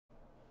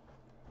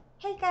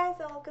Hey guys,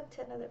 and welcome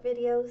to another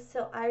video.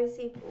 So I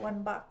received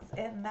one box,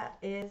 and that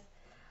is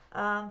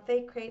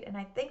Faecrate, and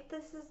I think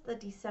this is the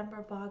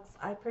December box.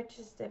 I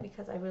purchased it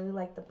because I really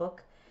like the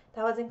book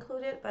that was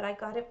included, but I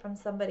got it from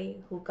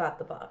somebody who got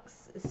the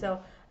box.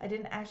 So I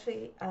didn't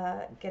actually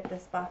get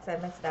this box. I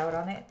missed out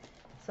on it.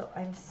 So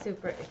I'm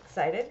super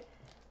excited.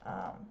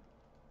 Um,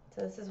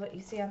 so this is what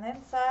you see on the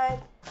inside.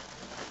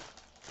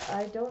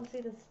 I don't see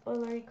the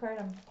spoilery card.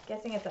 I'm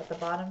guessing it's at the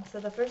bottom. So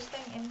the first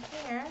thing in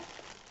here,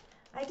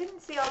 I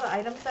didn't see all the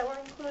items that were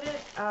included,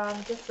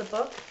 just the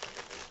book,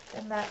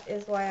 and that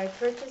is why I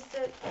purchased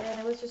it,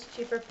 and it was just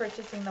cheaper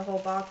purchasing the whole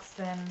box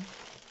than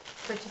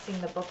purchasing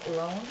the book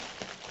alone.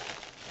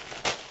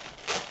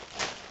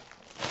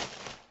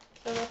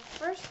 So the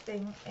first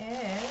thing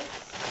is,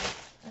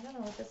 I don't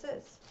know what this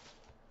is.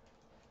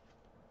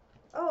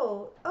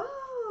 Oh,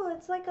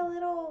 it's like a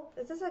little,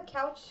 is this a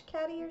couch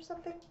caddy or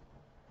something?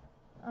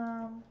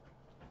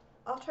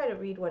 I'll try to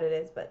read what it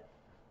is, but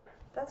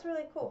that's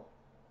really cool.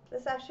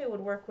 This actually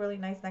would work really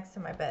nice next to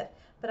my bed,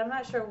 but I'm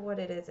not sure what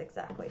it is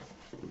exactly.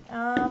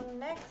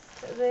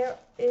 Next there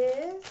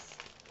is,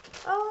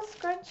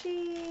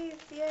 scrunchies,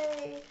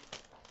 yay.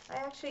 I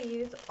actually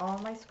use all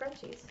my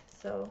scrunchies,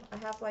 so I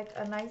have like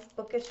a nice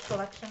bookish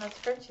collection of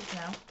scrunchies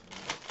now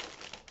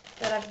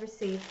that I've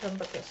received from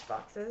bookish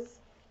boxes.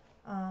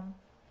 Oh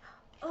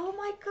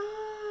my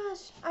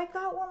gosh, I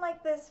got one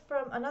like this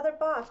from another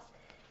box,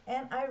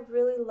 and I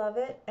really love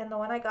it, and the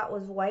one I got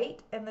was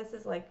white, and this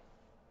is like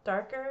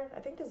darker.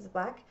 I think this is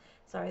black.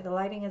 Sorry, the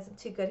lighting isn't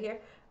too good here,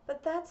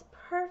 but that's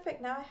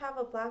perfect. Now I have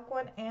a black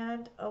one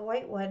and a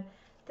white one.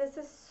 This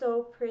is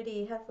so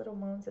pretty. It has little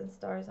moons and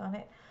stars on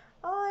it.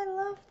 Oh, I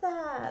love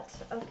that.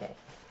 Okay,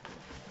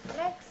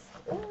 next,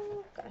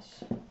 oh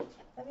gosh,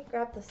 let me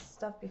grab the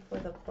stuff before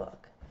the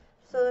book.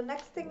 So the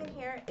next thing in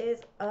here is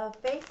a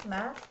face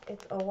mask.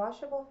 It's a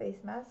washable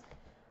face mask,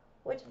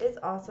 which is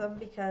awesome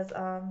because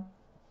I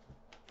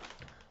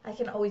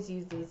can always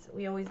use these.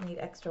 We always need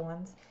extra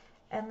ones.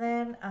 And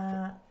then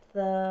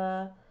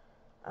the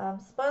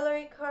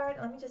spoilery card.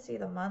 Let me just see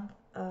the month.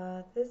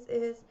 This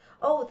is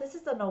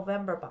the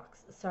November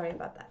box. Sorry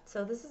about that.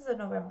 So this is the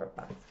November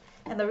box.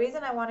 And the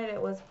reason I wanted it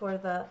was for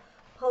the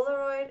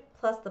Polaroid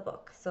plus the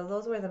book. So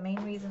those were the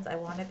main reasons I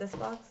wanted this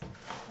box.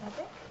 I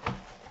think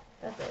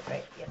that's it,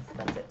 right? Yes,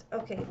 that's it.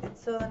 Okay, and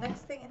so the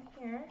next thing in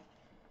here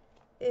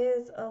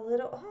is a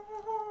little,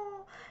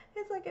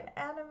 it's like an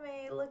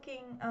anime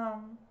looking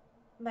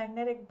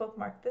magnetic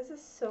bookmark. This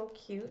is so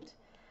cute.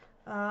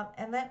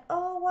 And then,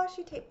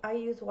 washi tape. I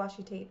use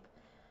washi tape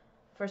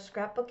for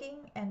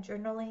scrapbooking and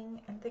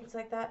journaling and things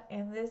like that.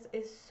 And this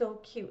is so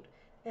cute.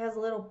 It has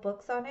little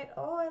books on it.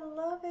 Oh, I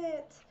love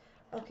it.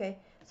 Okay,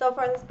 so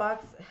far this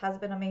box has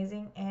been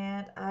amazing,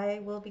 and I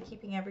will be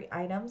keeping every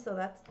item, so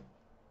that's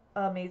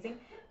amazing.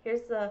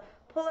 Here's the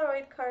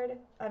Polaroid card,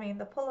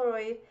 the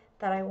Polaroid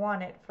that I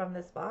wanted from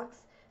this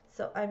box.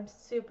 So I'm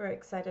super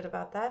excited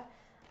about that.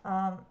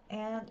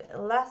 And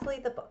lastly,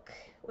 the book,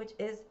 which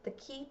is The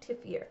Key to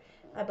Fear.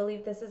 I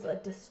believe this is a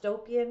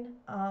dystopian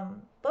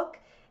book,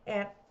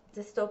 and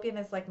dystopian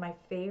is like my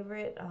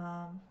favorite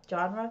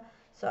genre.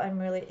 So I'm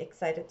really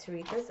excited to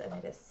read this, and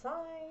it is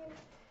signed.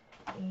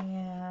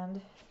 And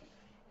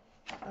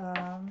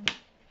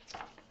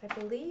I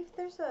believe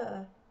there's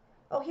a,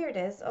 oh, here it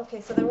is. Okay,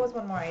 so there was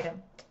one more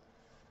item.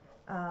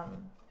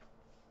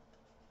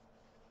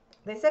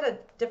 They said a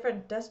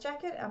different dust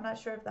jacket. I'm not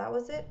sure if that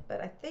was it,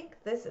 but I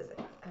think this is it,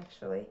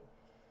 actually.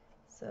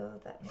 So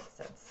that makes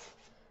sense.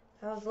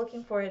 I was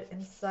looking for it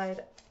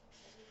inside,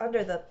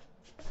 under the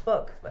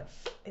book, but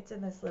it's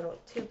in this little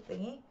tube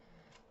thingy.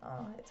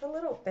 Oh, it's a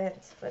little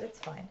bent, but it's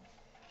fine.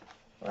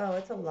 Wow,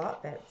 it's a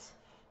lot bent.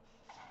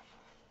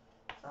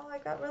 Oh, I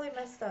got really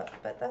messed up,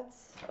 but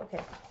that's okay.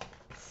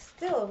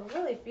 Still a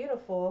really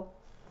beautiful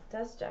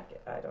dust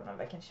jacket. I don't know if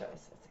I can show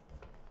this.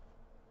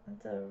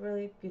 It's a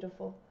really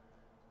beautiful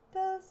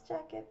dust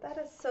jacket. That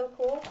is so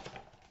cool.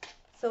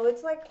 So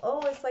it's like,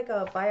 it's like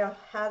a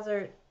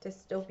biohazard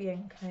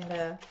dystopian kind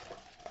of,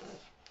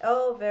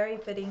 very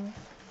fitting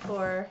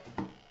for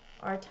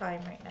our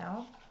time right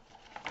now.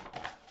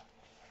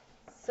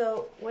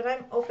 So when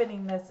I'm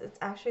opening this, it's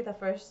actually the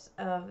 1st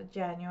of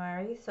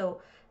January. So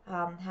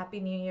Happy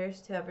New Year's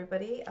to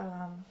everybody.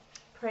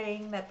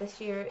 Praying that this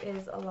year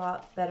is a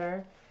lot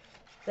better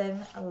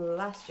than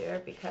last year,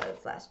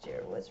 because last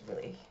year was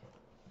really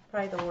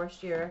probably the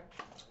worst year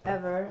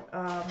ever.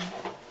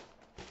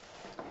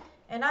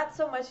 And not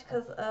so much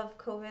because of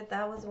COVID.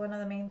 That was one of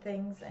the main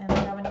things, and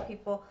how many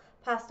people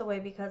passed away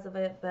because of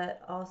it,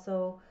 but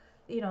also,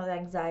 the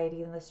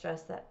anxiety and the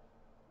stress that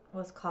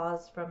was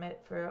caused from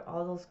it for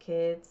all those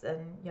kids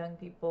and young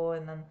people,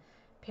 and then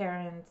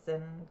parents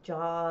and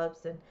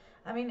jobs. And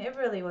it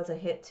really was a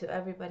hit to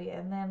everybody.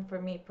 And then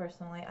for me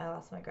personally, I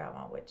lost my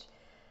grandma, which,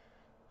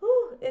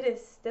 it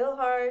is still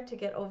hard to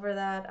get over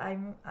that.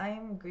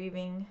 I'm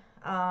grieving.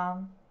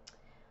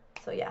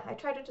 So yeah, I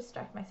try to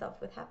distract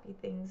myself with happy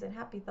things and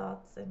happy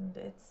thoughts, and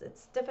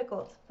it's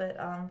difficult. But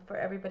for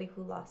everybody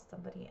who lost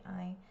somebody,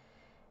 I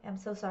am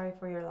so sorry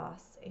for your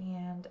loss.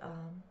 And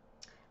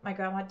my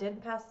grandma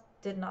didn't pass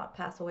did not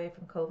pass away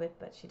from COVID,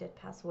 but she did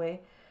pass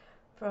away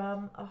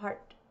from a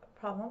heart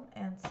problem,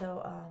 and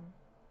so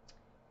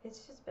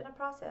it's just been a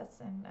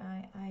process, and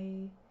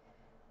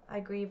I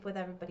grieve with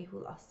everybody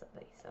who lost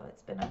somebody. So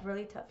it's been a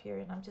really tough year,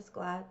 and I'm just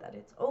glad that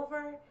it's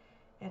over,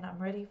 and I'm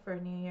ready for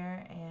a new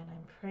year, and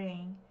I'm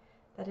praying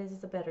that it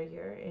is a better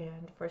year,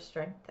 and for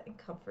strength and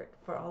comfort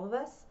for all of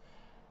us,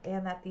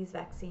 and that these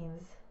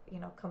vaccines,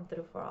 come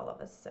through for all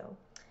of us. So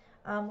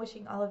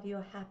wishing all of you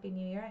a happy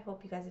new year. I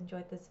hope you guys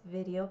enjoyed this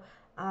video.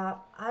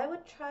 I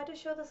would try to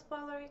show the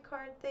spoilery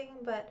card thing,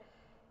 but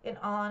in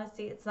all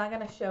honesty, it's not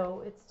going to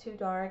show. It's too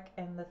dark,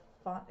 and the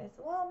font is,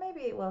 well,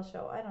 maybe it will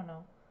show. I don't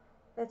know.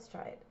 Let's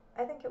try it.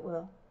 I think it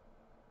will.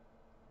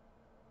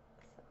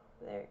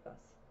 So there it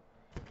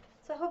goes.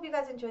 So I hope you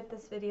guys enjoyed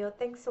this video.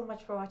 Thanks so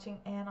much for watching,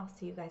 and I'll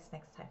see you guys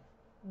next time.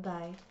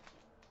 Bye.